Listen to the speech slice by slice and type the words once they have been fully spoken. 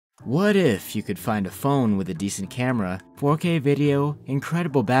What if you could find a phone with a decent camera, 4K video,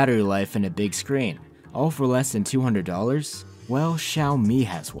 incredible battery life, and a big screen, all for less than $200? Well, Xiaomi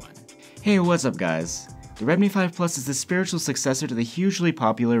has one. Hey, what's up guys? The Redmi 5 Plus is the spiritual successor to the hugely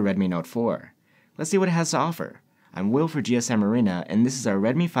popular Redmi Note 4. Let's see what it has to offer. I'm Will for GSM Arena, and this is our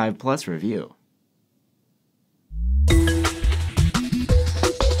Redmi 5 Plus review.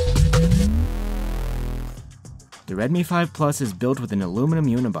 The Redmi 5 Plus is built with an aluminum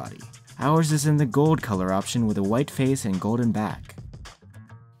unibody. Ours is in the gold color option with a white face and golden back.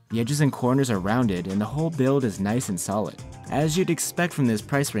 The edges and corners are rounded and the whole build is nice and solid. As you'd expect from this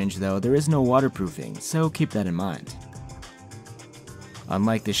price range though, there is no waterproofing, so keep that in mind.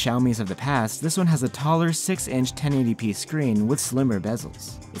 Unlike the Xiaomi's of the past, this one has a taller 6-inch 1080p screen with slimmer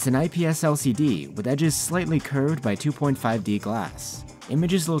bezels. It's an IPS LCD with edges slightly curved by 2.5D glass.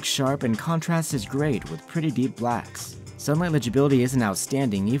 Images look sharp and contrast is great with pretty deep blacks. Sunlight legibility isn't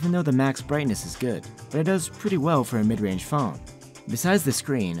outstanding even though the max brightness is good, but it does pretty well for a mid-range phone. Besides the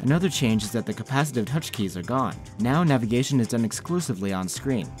screen, another change is that the capacitive touch keys are gone. Now navigation is done exclusively on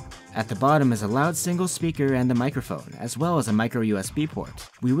screen. At the bottom is a loud single speaker and a microphone, as well as a micro USB port.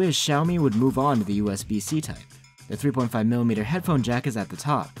 We wish Xiaomi would move on to the USB-C type. The 3.5mm headphone jack is at the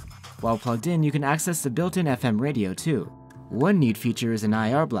top. While plugged in, you can access the built-in FM radio too. One neat feature is an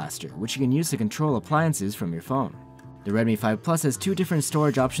IR blaster, which you can use to control appliances from your phone. The Redmi 5 Plus has two different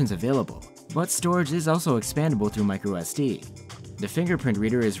storage options available, but storage is also expandable through microSD. The fingerprint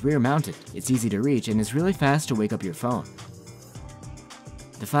reader is rear-mounted, it's easy to reach, and is really fast to wake up your phone.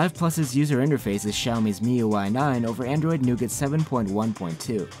 The 5 Plus's user interface is Xiaomi's MIUI 9 over Android Nougat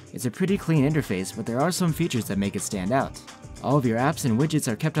 7.1.2. It's a pretty clean interface, but there are some features that make it stand out. All of your apps and widgets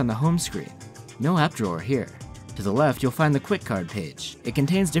are kept on the home screen. No app drawer here. To the left, you'll find the Quick Card page. It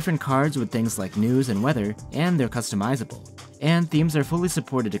contains different cards with things like news and weather, and they're customizable. And themes are fully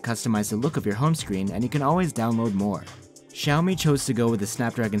supported to customize the look of your home screen, and you can always download more. Xiaomi chose to go with the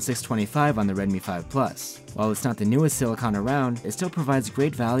Snapdragon 625 on the Redmi 5 Plus. While it's not the newest silicon around, it still provides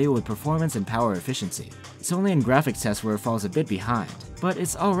great value with performance and power efficiency. It's only in graphics tests where it falls a bit behind, but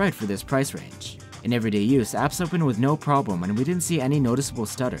it's alright for this price range. In everyday use, apps open with no problem and we didn't see any noticeable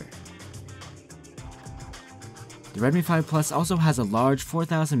stutter. The Redmi 5 Plus also has a large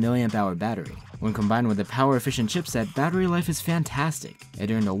 4000 mAh battery. When combined with a power-efficient chipset, battery life is fantastic.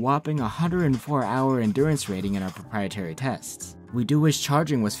 It earned a whopping 104-hour endurance rating in our proprietary tests. We do wish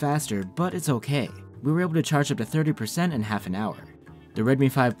charging was faster, but it's okay. We were able to charge up to 30% in half an hour. The Redmi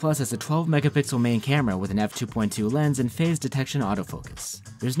 5 Plus has a 12-megapixel main camera with an f2.2 lens and phase detection autofocus.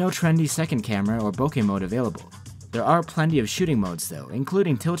 There's no trendy second camera or bokeh mode available. There are plenty of shooting modes though,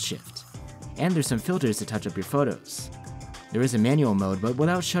 including tilt shift. And there's some filters to touch up your photos. There is a manual mode, but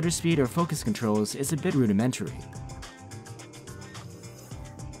without shutter speed or focus controls, it's a bit rudimentary.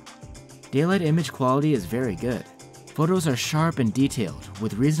 Daylight image quality is very good. Photos are sharp and detailed,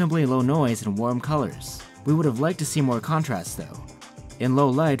 with reasonably low noise and warm colors. We would have liked to see more contrast though. In low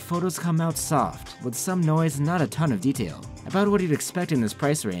light, photos come out soft, with some noise and not a ton of detail. About what you'd expect in this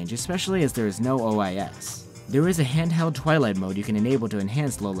price range, especially as there is no OIS. There is a handheld twilight mode you can enable to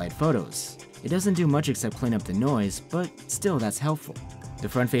enhance low light photos. It doesn't do much except clean up the noise, but still that's helpful. The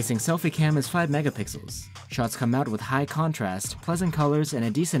front-facing selfie cam is 5 megapixels. Shots come out with high contrast, pleasant colors, and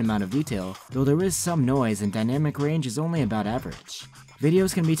a decent amount of detail, though there is some noise and dynamic range is only about average.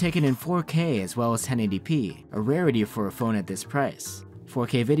 Videos can be taken in 4K as well as 1080p, a rarity for a phone at this price.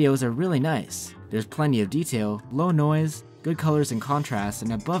 4K videos are really nice. There's plenty of detail, low noise, good colors and contrast,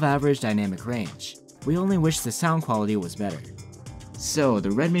 and above average dynamic range. We only wish the sound quality was better. So, the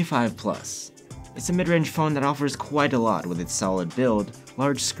Redmi 5 Plus. It's a mid-range phone that offers quite a lot with its solid build,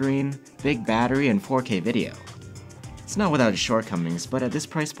 large screen, big battery, and 4K video. It's not without its shortcomings, but at this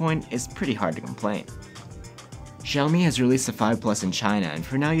price point, it's pretty hard to complain. Xiaomi has released the 5 Plus in China, and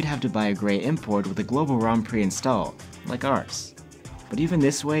for now you'd have to buy a gray import with a global ROM pre-installed, like ours. But even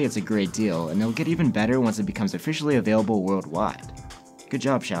this way, it's a great deal, and it'll get even better once it becomes officially available worldwide. Good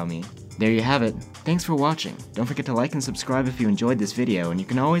job, Xiaomi. There you have it. Thanks for watching. Don't forget to like and subscribe if you enjoyed this video, and you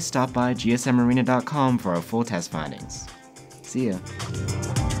can always stop by gsmarena.com for our full test findings. See ya.